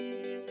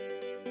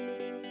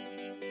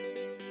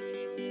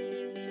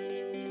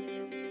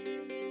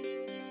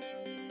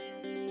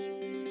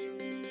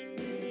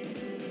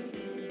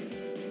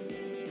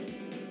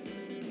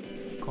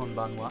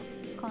Konbanwa.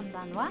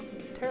 Konbanwa.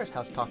 Terrace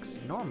House Talks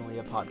is normally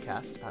a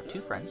podcast about two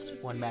friends,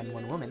 one man and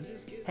one woman,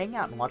 hanging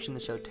out and watching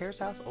the show Terrace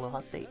House Aloha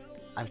State.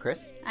 I'm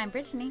Chris. I'm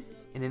Brittany.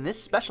 And in this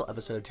special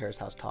episode of Terrace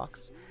House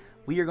Talks,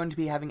 we are going to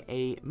be having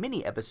a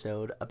mini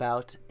episode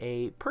about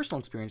a personal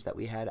experience that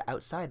we had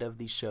outside of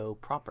the show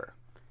proper.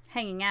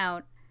 Hanging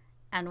out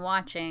and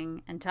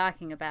watching and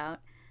talking about.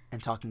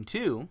 And talking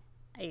to...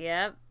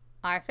 Yep,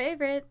 our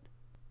favorite.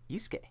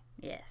 Yusuke.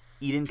 Yes.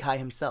 Eden Kai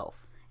himself.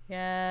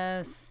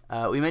 Yes.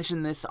 We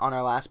mentioned this on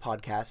our last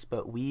podcast,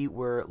 but we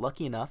were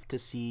lucky enough to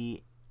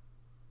see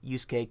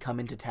Yusuke come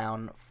into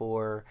town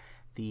for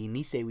the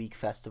Nisei Week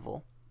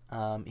Festival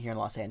here in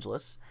Los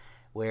Angeles,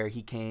 where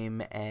he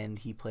came and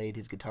he played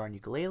his guitar and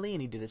ukulele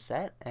and he did a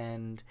set,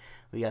 and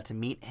we got to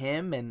meet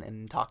him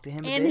and talk to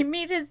him a bit. And he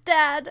meet his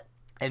dad.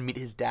 And meet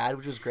his dad,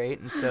 which was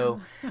great. And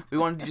so we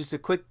wanted to do just a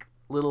quick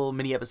little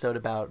mini episode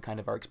about kind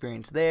of our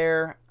experience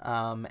there,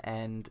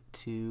 and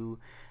to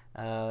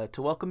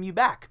welcome you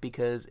back,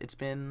 because it's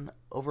been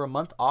over a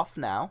month off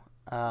now.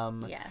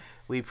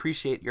 Yes. We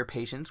appreciate your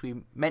patience.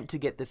 We meant to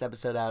get this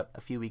episode out a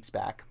few weeks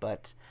back,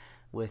 but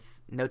with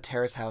no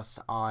Terrace House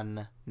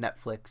on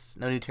Netflix,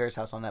 no new Terrace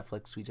House on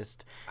Netflix, we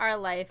just... Our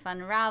life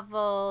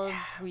unraveled.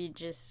 Yeah. We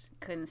just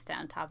couldn't stay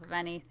on top of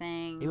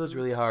anything. It was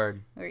really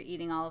hard. We were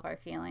eating all of our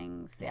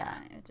feelings. Yeah.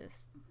 It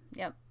just...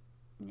 Yep.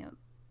 Yeah.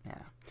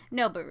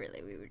 No, but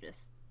really, we were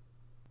just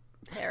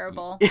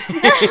terrible.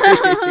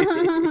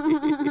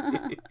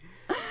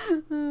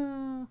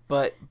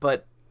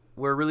 But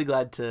we're really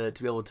glad to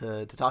be able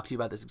to talk to you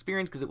about this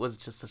experience, because it was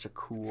just such a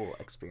cool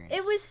experience.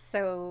 It was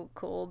so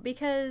cool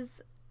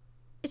because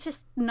it's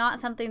just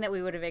not something that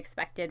we would have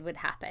expected would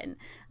happen.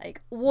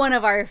 Like, one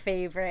of our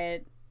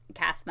favorite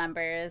cast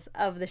members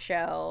of the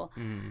show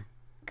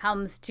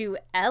comes to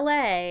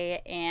LA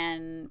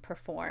and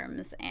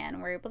performs,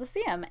 and we're able to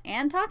see him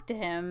and talk to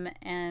him,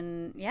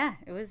 and yeah,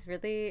 it was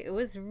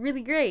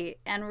really great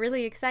and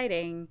really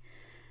exciting.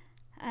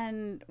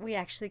 And we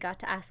actually got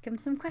to ask him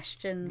some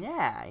questions.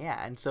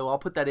 Yeah. And so I'll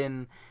put that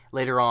in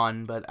later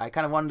on, but I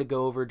kind of wanted to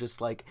go over just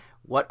like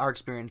what our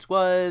experience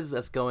was,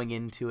 us going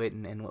into it,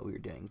 and what we were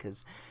doing.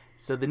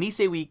 So the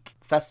Nisei Week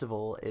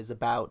Festival is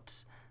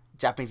about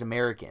Japanese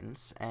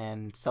Americans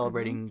and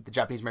celebrating the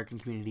Japanese American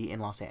community in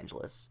Los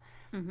Angeles.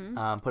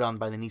 Put on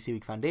by the Nisei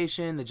Week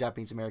Foundation, the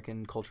Japanese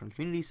American Cultural and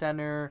Community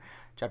Center,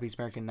 Japanese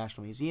American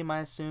National Museum, I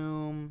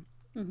assume.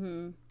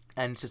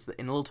 And it's just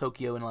in Little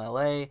Tokyo in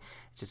LA.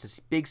 It's just this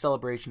big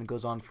celebration. It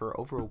goes on for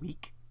over a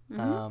week.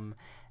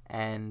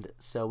 And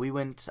so we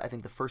went, I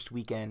think, the first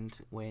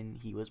weekend when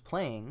he was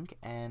playing,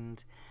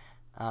 and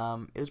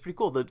it was pretty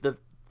cool. The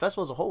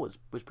festival as a whole was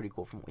pretty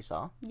cool from what we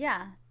saw.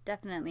 Yeah,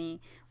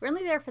 definitely. We're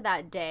only there for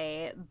that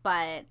day,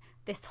 but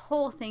this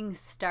whole thing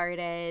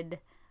started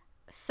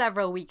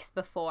several weeks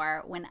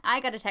before, when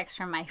I got a text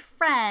from my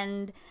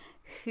friend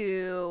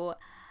whose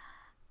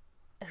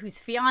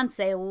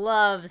fiance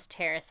loves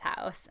Terrace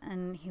House,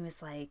 and he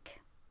was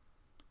like,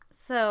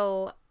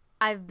 so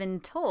I've been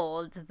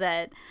told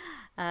that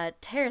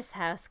Terrace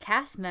House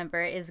cast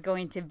member is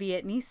going to be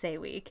at Nisei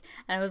Week.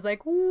 And I was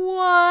like,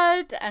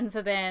 what? And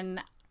so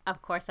then,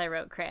 of course, I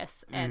wrote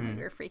Chris, and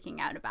we were freaking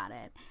out about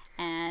it.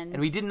 And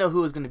we didn't know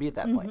who was going to be at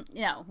that point.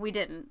 No, we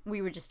didn't.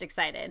 We were just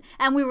excited.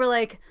 And we were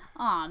like,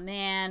 oh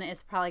man,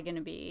 it's probably going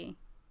to be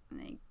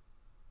like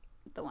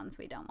the ones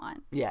we don't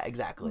want. Yeah,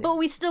 exactly. But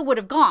we still would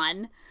have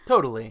gone.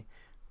 Totally.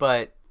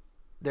 But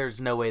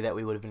there's no way that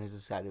we would have been as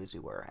excited as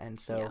we were. And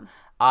so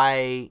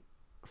I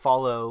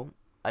follow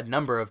a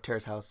number of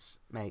Terrace House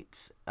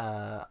mates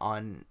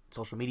on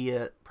social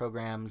media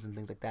programs and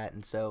things like that.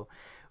 And so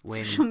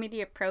when... Social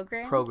media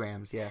programs?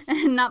 Programs, yes.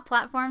 Not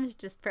platforms,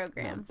 just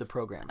programs. Yeah, the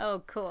programs.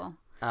 Oh, cool.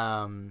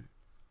 And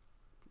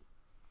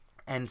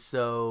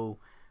so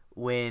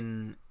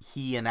when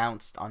he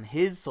announced on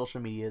his social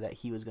media that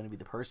he was going to be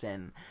the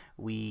person,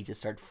 we just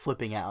started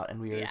flipping out, and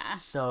we were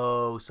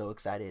so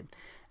excited.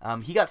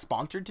 He got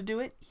sponsored to do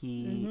it.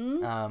 He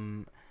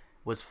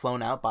was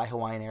flown out by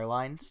Hawaiian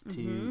Airlines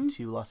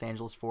to Los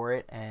Angeles for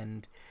it,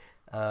 and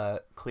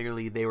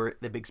clearly they were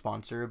the big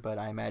sponsor, but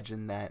I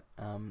imagine that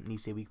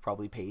Nisei Week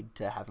probably paid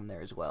to have him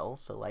there as well.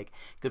 So, like,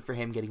 good for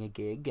him getting a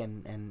gig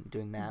and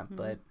doing that,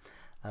 but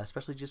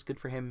especially just good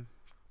for him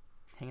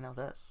hanging out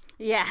with us.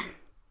 Yeah.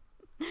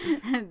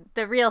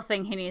 The real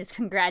thing he needs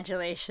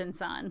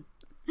congratulations on.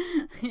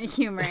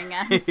 Humoring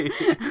us.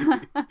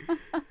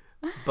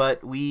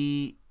 But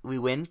we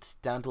went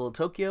down to Little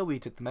Tokyo. We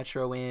took the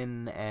metro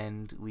in,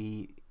 and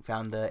we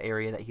found the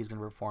area that he's going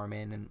to perform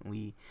in, and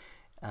we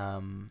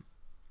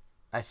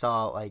I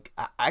saw, like,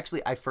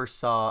 I first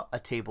saw a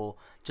table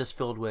just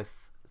filled with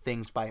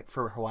things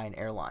for Hawaiian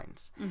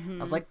Airlines.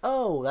 I was like,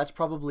 oh, that's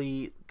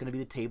probably going to be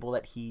the table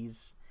that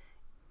he's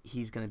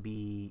going to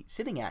be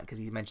sitting at, because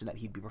he mentioned that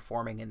he'd be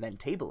performing and then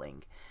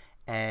tabling.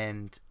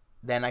 And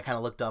then I kind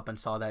of looked up and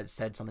saw that it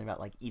said something about,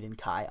 like, Eden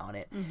Kai on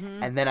it.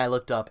 And then I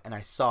looked up and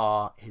I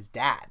saw his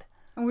dad.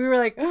 And we were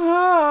like,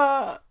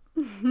 ah!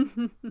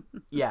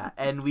 Yeah,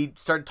 and we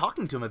started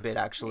talking to him a bit,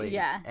 actually.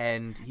 Yeah.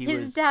 And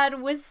his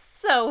dad was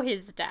so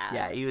his dad.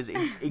 Yeah, he was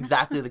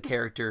exactly the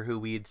character who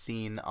we had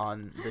seen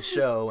on the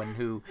show, and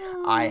who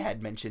I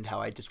had mentioned how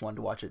I just wanted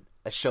to watch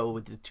a show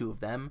with the two of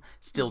them.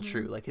 Still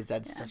true. Like, his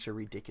dad's such a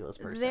ridiculous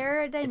person.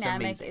 Their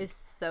dynamic is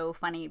so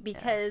funny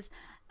because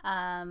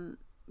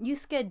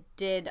Yusuke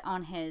did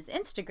on his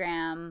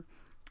Instagram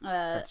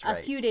a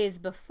few days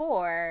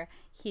before,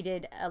 he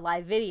did a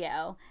live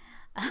video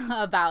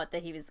about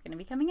that he was going to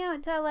be coming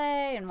out to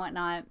LA and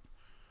whatnot.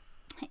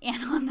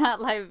 And on that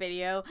live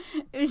video,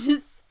 it was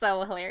just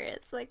so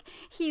hilarious. Like,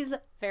 he's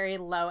very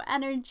low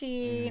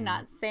energy,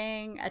 not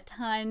saying a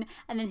ton.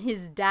 And then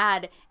his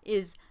dad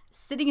is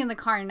sitting in the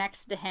car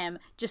next to him,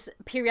 just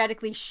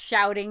periodically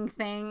shouting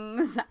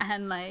things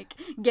and, like,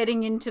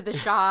 getting into the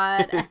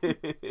shot.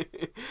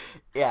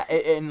 Yeah,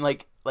 and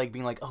like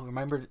being like, oh,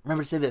 remember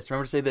to say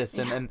this,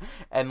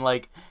 and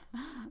like,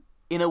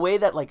 in a way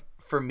that, like,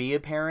 for me, a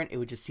parent, it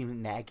would just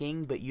seem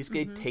nagging, but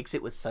Yusuke takes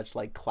it with such,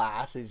 like,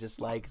 class. It's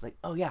just like, it's like,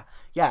 oh yeah,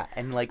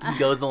 and, like, he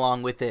goes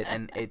along with it,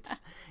 and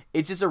it's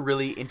just a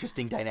really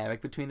interesting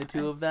dynamic between the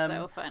two of them.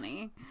 So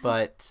funny.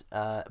 But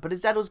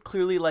his dad was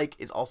clearly, like,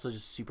 is also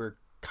just super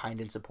kind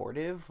and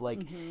supportive.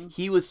 Like,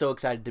 he was so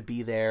excited to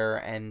be there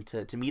and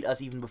to meet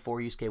us even before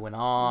Yusuke went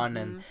on,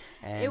 and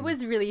it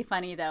was really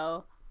funny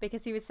though,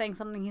 because he was saying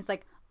something. He's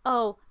like,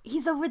 oh,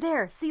 he's over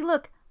there. See,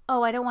 look.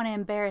 Oh, I don't want to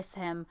embarrass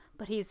him,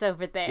 but he's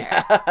over there.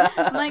 Yeah.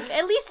 I'm like,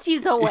 at least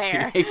he's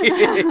aware.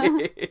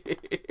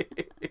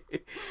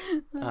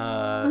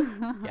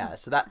 Yeah,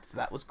 so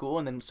that was cool,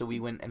 and then so we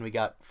went and we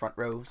got front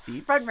row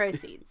seats. Because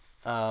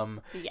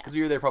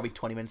we were there probably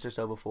 20 minutes or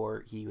so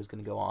before he was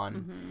going to go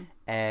on,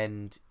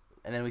 and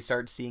then we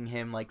started seeing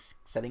him, like,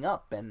 setting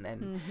up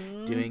and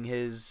doing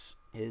his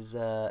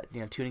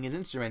tuning his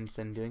instruments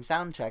and doing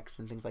sound checks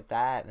and things like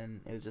that,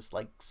 and it was just,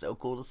 like, so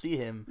cool to see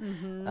him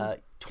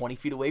 20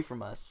 feet away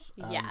from us,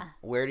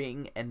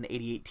 wearing an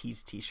 88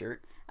 Tees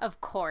t-shirt, of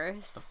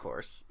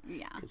course,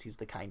 yeah, because he's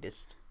the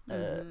kindest,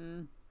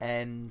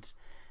 and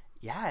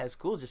yeah, it was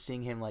cool just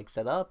seeing him, like,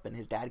 set up, and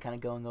his dad kind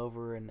of going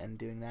over and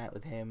doing that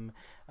with him.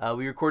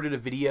 We recorded a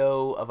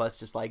video of us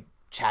just, like,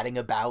 chatting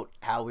about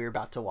how we were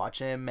about to watch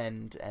him,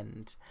 and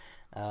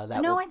I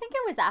think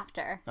it was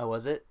after. Oh,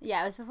 was it?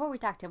 Yeah, it was before we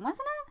talked to him,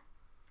 wasn't it?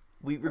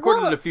 We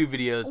recorded a few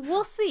videos.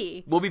 We'll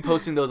see. We'll be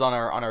posting those on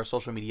our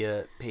social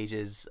media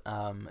pages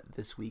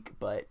this week,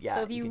 but yeah.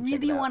 So if you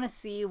really want to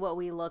see what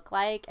we look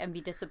like and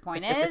be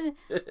disappointed,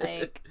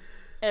 like,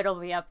 it'll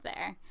be up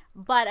there.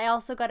 But I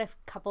also got a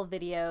couple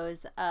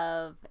videos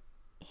of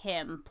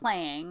him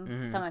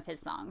playing some of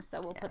his songs,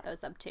 so we'll put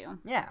those up too.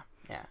 Yeah.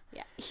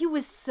 He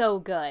was so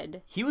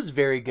good. He was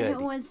very good.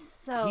 It was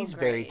so He's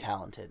great. very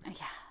talented.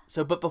 Yeah.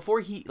 So, but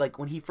before he, like,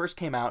 when he first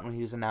came out, when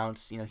he was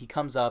announced, he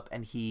comes up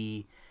and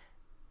he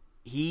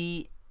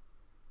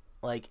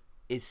like,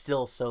 is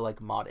still so, like,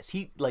 modest.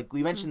 He, like,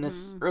 we mentioned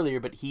this earlier,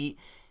 but he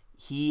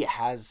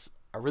has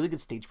a really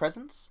good stage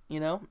presence,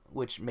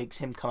 which makes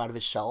him come out of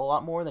his shell a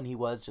lot more than he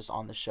was just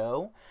on the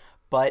show.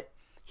 But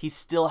he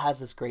still has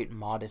this great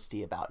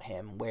modesty about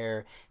him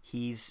where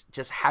he's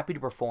just happy to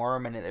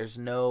perform, and there's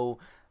no,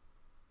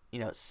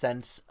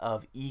 sense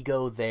of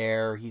ego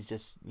there. He's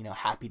just,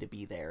 happy to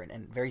be there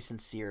and very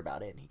sincere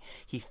about it. And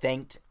he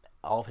thanked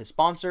all of his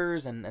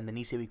sponsors and the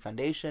Nisei Week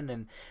Foundation,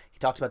 and he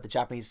talks about the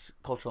Japanese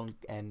Cultural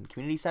and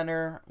Community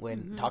Center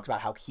when he talks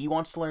about how he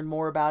wants to learn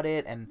more about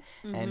it, and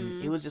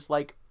it was just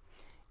like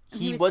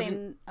he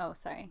wasn't.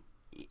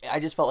 I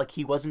just felt like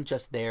he wasn't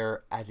just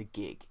there as a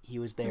gig. He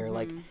was there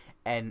like,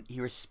 and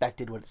he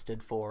respected what it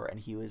stood for, and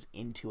he was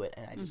into it,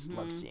 and I just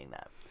loved seeing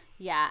that.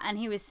 Yeah, and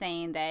he was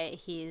saying that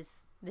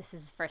this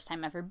is his first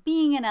time ever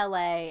being in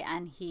LA,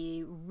 and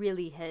he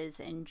really has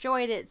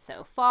enjoyed it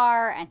so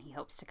far, and he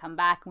hopes to come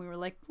back. And we were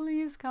like,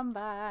 please come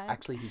back.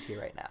 Actually, he's here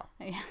right now.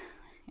 Yeah.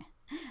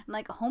 I'm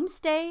like,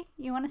 homestay?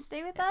 You want to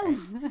stay with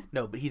us?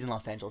 No, but he's in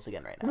Los Angeles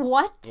again right now.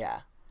 What?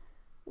 Yeah.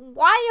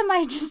 Why am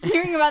I just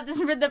hearing about this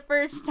for the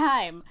first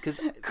time? Because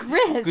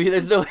Chris,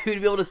 there's no way to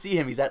be able to see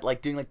him. He's at,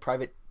 like, doing, like,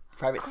 private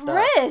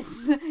stuff.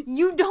 Chris,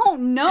 you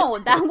don't know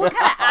that. What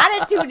kind of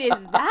attitude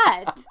is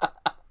that?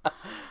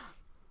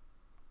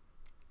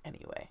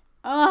 Anyway.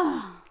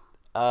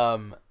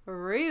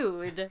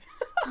 Rude.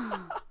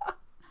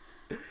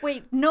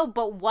 Wait, no,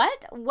 but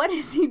what? What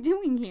is he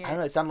doing here? I don't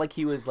know. It sounded like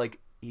he was, like,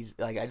 he's,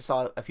 like, I just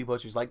saw a few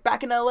posters, like,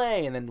 back in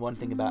LA, and then one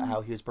thing about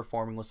how he was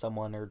performing with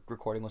someone or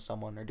recording with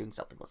someone or doing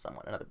something with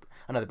someone,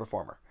 another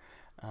performer.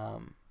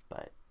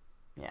 But,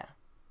 yeah.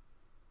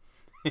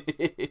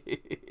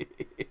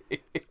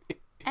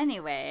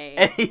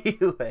 Anyway.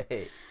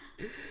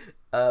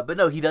 But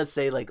no, he does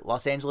say, like,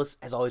 Los Angeles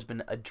has always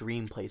been a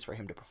dream place for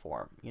him to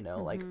perform,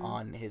 like,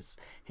 on his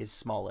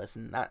smallest,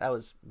 and that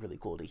was really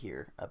cool to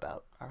hear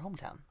about our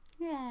hometown.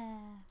 Yeah.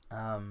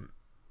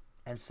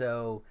 And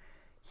so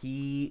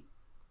he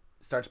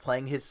starts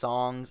playing his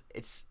songs.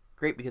 It's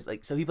great because,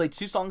 like, so he played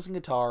 2 songs in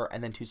guitar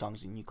and then 2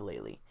 songs in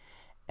ukulele,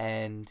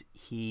 and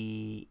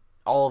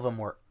all of them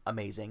were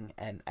amazing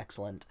and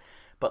excellent.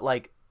 But,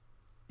 like,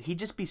 he'd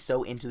just be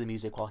so into the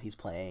music while he's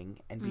playing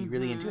and be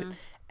really into it.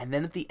 And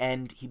then at the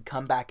end, he'd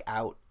come back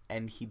out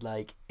and he'd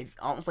like, it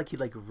almost like he'd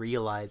like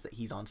realize that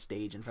he's on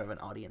stage in front of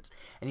an audience,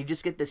 and he'd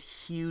just get this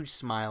huge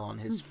smile on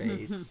his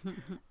face.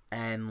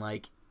 And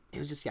like, it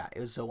was just, it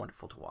was so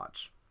wonderful to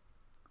watch.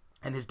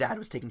 And his dad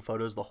was taking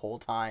photos the whole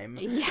time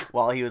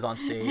while he was on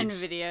stage. And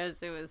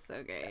videos. It was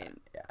so great.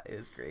 Yeah, it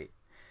was great.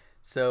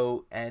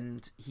 So,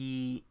 and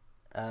he,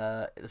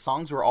 the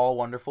songs were all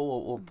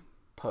wonderful. We'll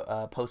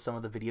post some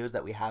of the videos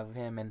that we have of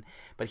him,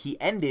 but he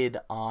ended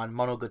on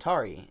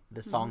Monogatari,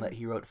 the song that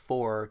he wrote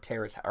for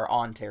Terrace, or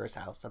on Terrace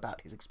House,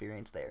 about his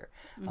experience there,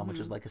 which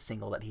was like a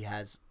single that he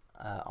has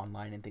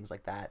online and things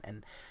like that.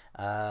 And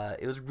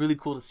it was really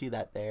cool to see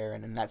that there,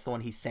 and that's the one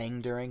he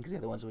sang during, because the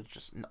other ones were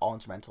just all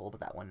instrumental, but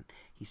that one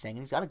he sang, and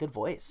he's got a good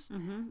voice.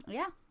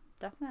 Yeah,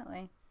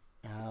 definitely.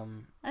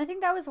 And I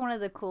think that was one of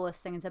the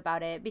coolest things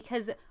about it,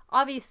 because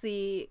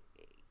obviously,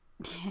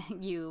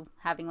 you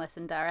having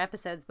listened to our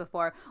episodes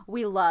before,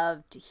 we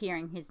loved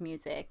hearing his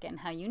music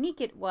and how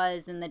unique it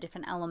was and the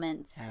different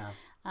elements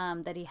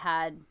that he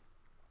had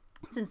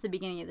since the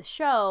beginning of the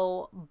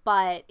show.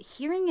 But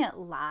hearing it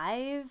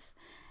live,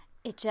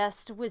 it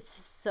just was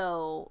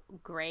so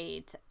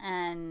great,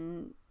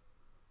 and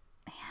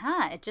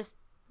it just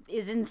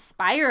is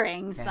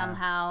inspiring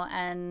somehow.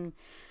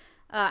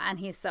 And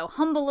he's so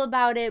humble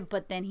about it,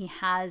 but then he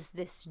has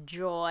this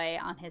joy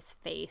on his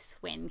face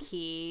when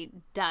he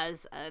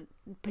does a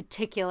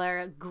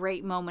particular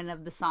great moment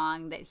of the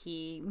song that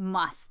he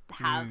must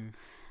have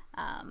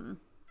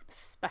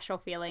special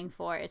feeling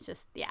for. It's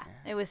just,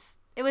 it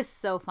was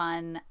so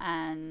fun,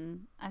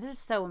 and I was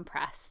just so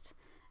impressed.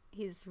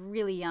 He's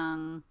really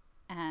young,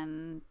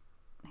 and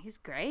he's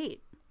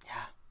great.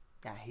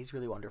 Yeah, he's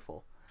really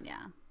wonderful.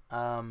 Yeah.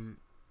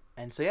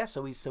 And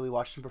so we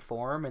watched him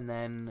perform, and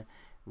then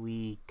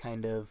we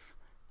kind of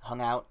hung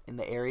out in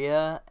the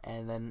area,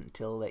 and then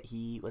until that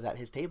he was at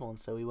his table. And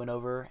so we went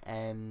over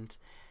and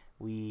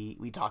we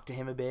talked to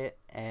him a bit,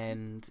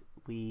 and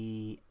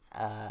we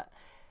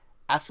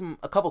asked him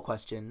a couple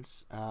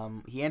questions.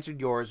 He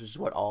answered yours, which is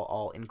what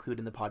I'll include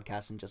in the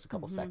podcast in just a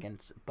couple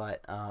seconds.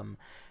 But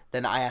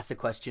then I asked a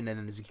question, and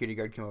then the security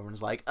guard came over and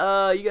was like,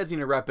 you guys need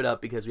to wrap it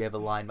up because we have a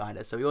line behind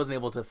us. So he wasn't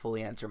able to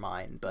fully answer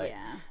mine. But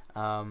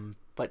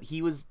but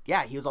he was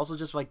also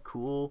just like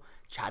cool,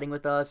 chatting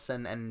with us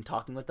and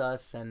talking with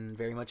us, and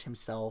very much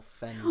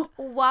himself. And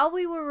while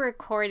we were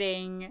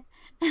recording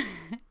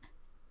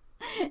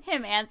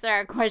him answer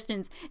our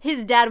questions,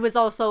 his dad was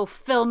also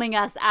filming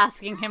us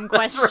asking him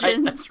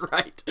questions. That's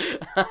right.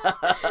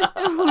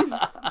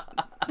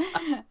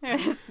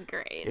 It was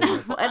great.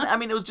 And I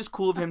mean, it was just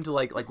cool of him to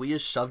like we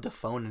just shoved a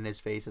phone in his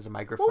face as a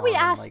microphone. Well, we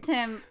asked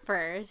him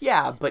first.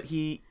 Yeah, but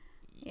he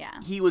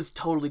was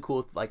totally cool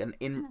with like an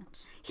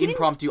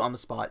impromptu on the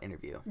spot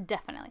interview.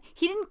 Definitely.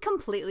 He didn't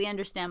completely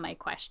understand my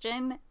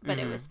question, but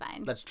it was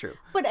fine. That's true.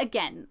 But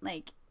again,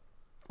 like,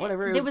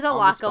 whatever, there was a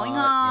lot going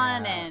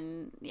on,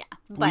 and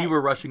but we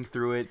were rushing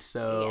through it,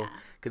 so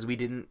because we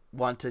didn't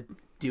want to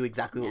do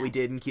exactly what we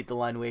did and keep the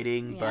line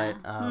waiting, but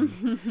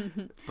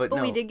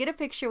no, we did get a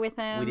picture with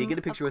him.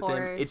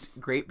 It's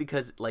great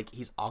because like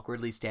he's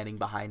awkwardly standing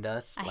behind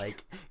us.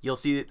 Like you'll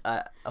see it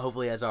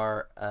hopefully as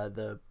our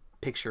the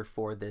picture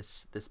for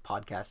this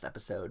podcast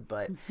episode,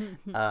 but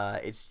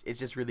it's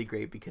just really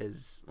great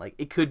because like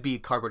it could be a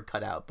cardboard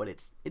cutout, but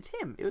it's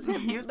him. It was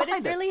him. He was but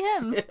behind it's us. Really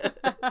him.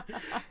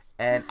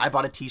 And I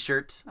bought a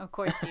t-shirt. Of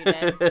course you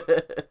did.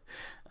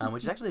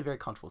 Which is actually a very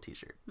comfortable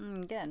t-shirt.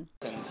 Good.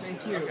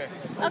 Thank you.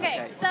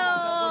 Okay,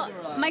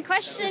 so my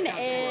question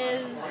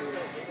is,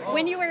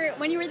 when you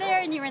were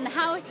there and you were in the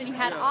house and you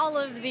had all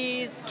of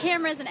these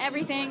cameras and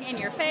everything in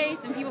your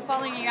face and people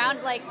following you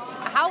around, like,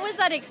 how was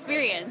that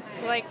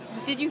experience? Like,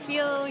 did you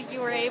feel you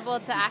were able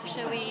to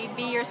actually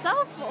be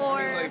yourself, or?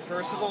 I mean, like,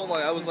 first of all,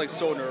 like, I was like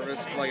so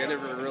nervous because like I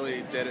never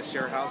really did a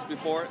share house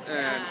before,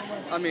 and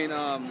I mean,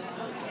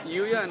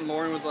 Yuya and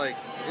Lauren was like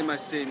in my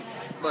same.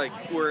 Like,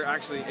 we're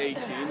actually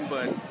 18,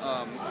 but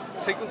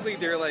technically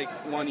they're like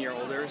 1 year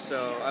older,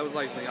 so I was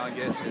like the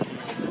youngest. And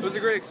it was a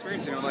great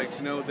experience, you know, like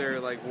to know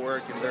their like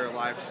work and their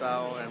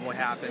lifestyle and what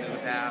happened in the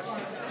past.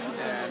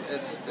 And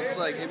it's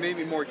like it made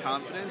me more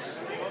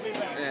confidence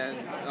and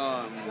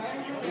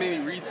it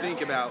made me rethink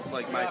about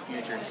like my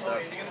future and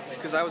stuff.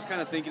 Because I was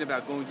kind of thinking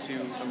about going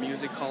to a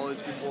music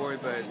college before,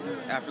 but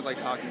after like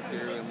talking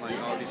through and like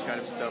all these kind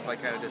of stuff, I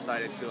kind of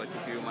decided to like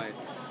pursue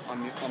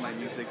on my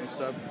music and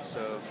stuff.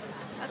 So.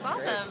 That's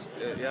awesome.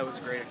 It was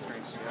a great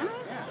experience. Yeah.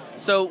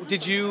 So,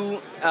 did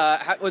you?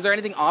 Was there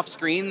anything off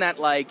screen that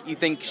like you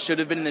think should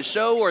have been in the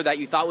show, or that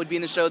you thought would be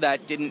in the show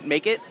that didn't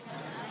make it?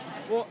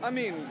 Well, I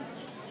mean,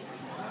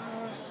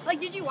 like,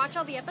 did you watch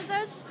all the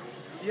episodes?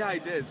 Yeah, I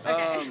did.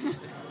 Okay.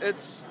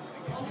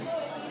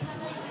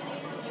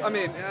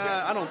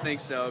 I don't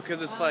think so,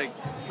 because it's like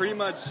pretty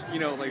much, you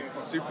know, like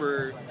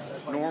super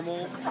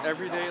normal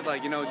every day.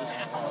 Like, you know,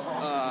 just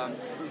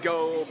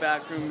go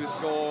back from the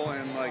school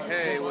and like,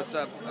 hey, what's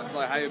up?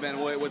 Like, how you been?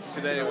 What's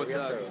today? What's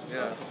up?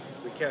 Yeah.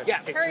 We can't.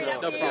 Yeah. Hurry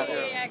up. No problem.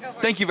 Yeah, go for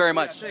it. Thank you very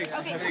much. Thanks.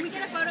 Okay, can we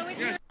get a photo with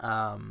you?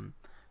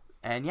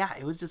 And yeah,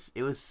 it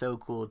was so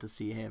cool to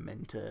see him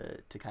and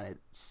to kind of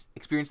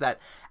experience that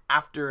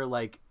after,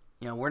 like,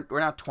 you know, we're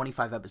now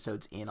 25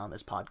 episodes in on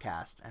this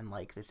podcast, and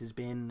like this has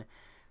been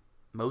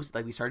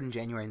we started in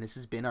January, and this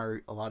has been a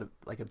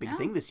big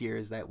thing this year,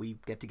 is that we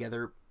get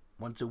together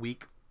once a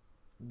week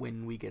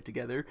when we get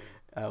together,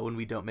 when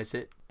we don't miss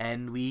it,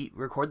 and we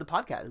record the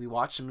podcast. We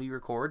watch and we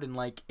record, and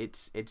like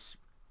it's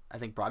I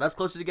think brought us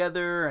closer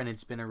together, and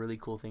it's been a really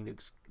cool thing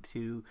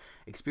to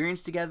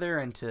experience together,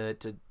 and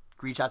to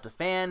reach out to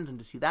fans and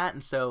to see that.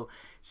 And so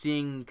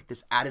seeing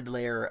this added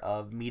layer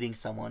of meeting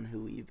someone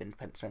who we've been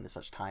spending this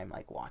much time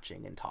like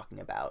watching and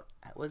talking about,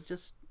 that was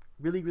just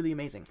really, really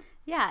amazing.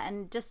 Yeah,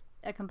 and just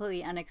a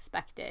completely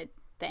unexpected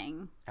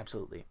thing.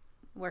 Absolutely.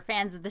 We're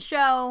fans of the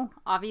show,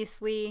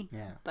 obviously.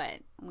 Yeah.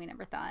 But we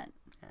never thought,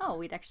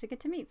 we'd actually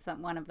get to meet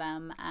one of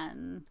them.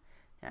 And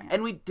yeah.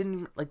 And we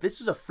didn't, like, this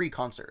was a free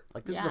concert.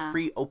 Like, this was a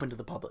free, open to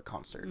the public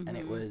concert. And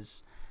it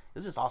was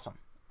just awesome.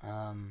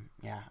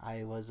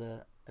 I was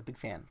a big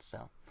fan,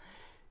 so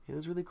it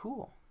was really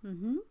cool.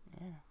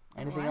 Yeah.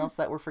 Anything else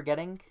that we're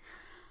forgetting?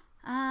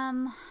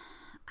 I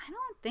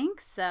don't think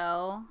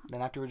so.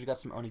 Then afterwards, you got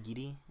some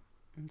onigiri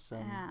and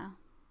some.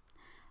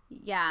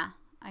 Yeah.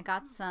 I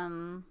got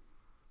some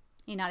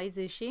inari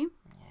sushi.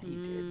 Yeah,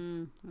 you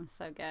did. It was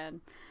so good.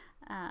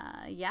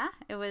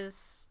 It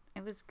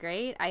was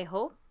great. I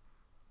hope.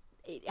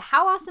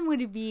 How awesome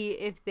would it be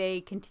if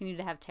they continue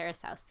to have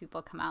Terrace House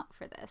people come out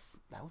for this?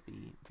 That would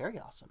be very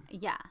awesome.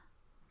 Yeah.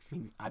 I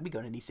mean, I'd be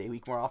going to Nisei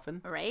Week more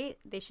often. Right?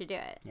 They should do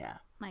it. Yeah.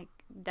 Like,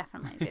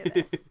 definitely do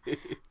this.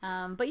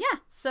 But yeah,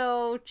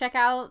 so check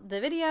out the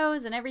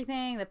videos and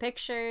everything, the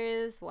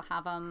pictures. We'll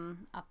have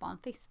them up on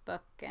Facebook,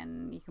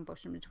 and you can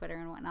post them to Twitter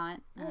and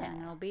whatnot. Yeah.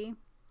 And it'll be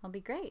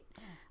great.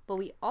 Yeah. But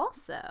we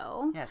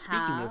also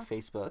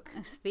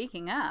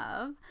Speaking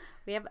of,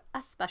 we have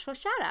a special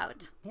shout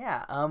out.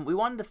 Yeah. We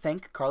wanted to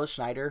thank Carla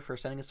Schneider for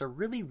sending us a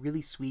really,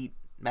 really sweet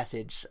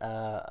message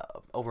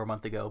over a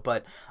month ago,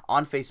 but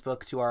on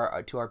Facebook to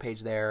our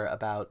page there,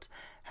 about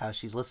how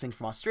she's listening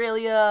from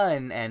Australia,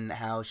 and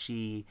how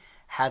she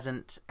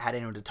hasn't had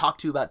anyone to talk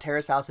to about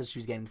Terrace House as she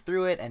was getting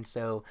through it, and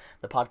so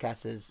the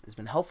podcast has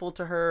been helpful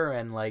to her.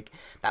 And like,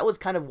 that was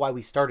kind of why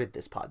we started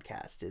this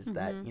podcast, is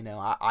that, you know,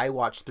 I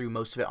watched through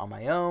most of it on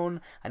my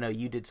own. I know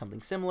you did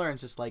something similar, and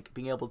just like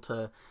being able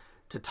to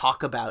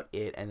talk about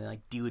it and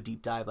like do a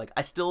deep dive. Like,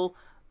 I still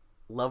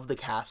love the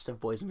cast of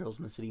Boys and Girls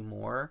in the City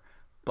more,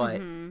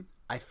 but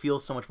I feel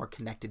so much more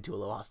connected to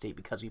Aloha State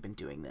because we've been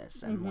doing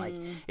this. And like,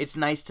 it's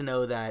nice to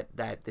know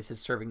that this is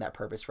serving that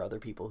purpose for other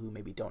people who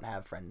maybe don't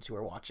have friends who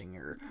are watching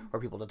or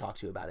people to talk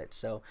to about it.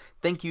 So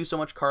thank you so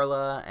much,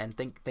 Carla, and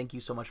thank you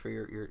so much for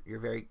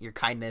your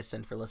kindness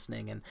and for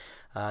listening. And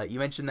you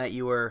mentioned that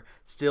you were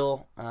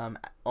still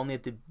only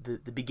at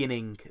the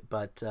beginning,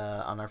 but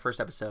on our first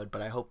episode.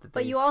 But I hope that.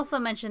 But you also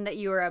mentioned that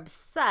you were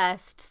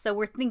obsessed, so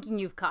we're thinking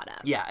you've caught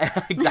up.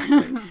 Yeah,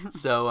 exactly.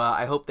 So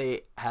I hope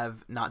they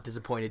have not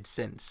disappointed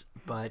since.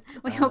 But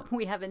we hope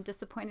we haven't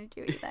disappointed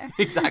you either.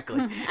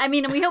 Exactly. I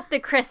mean, we hope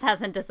that Chris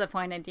hasn't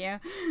disappointed you. Yeah.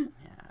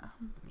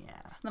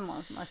 It's the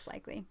most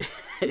likely.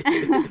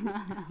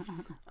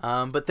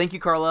 But thank you,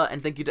 Carla,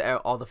 and thank you to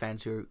all the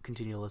fans who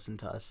continue to listen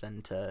to us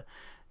and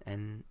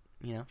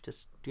you know,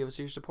 just give us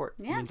your support.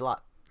 Yeah. It means a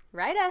lot.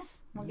 Write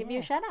us. We'll give you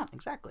a shout out.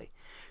 Exactly.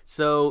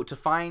 So to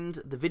find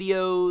the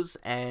videos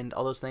and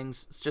all those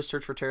things, just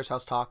search for Terrace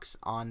House Talks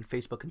on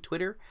Facebook and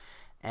Twitter.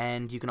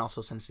 And you can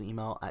also send us an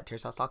email at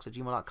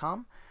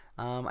terracehousetalks@gmail.com.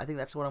 I think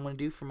that's what I'm going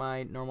to do for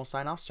my normal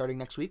sign-off. Starting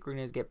next week, we're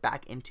going to get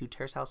back into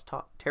Terrace House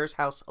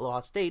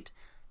Aloha State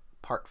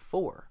Part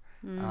 4,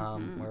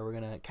 where we're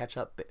going to catch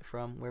up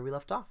from where we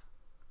left off.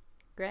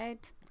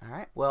 Great. All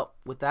right. Well,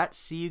 with that,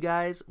 see you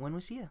guys when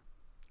we see you.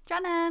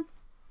 Jana.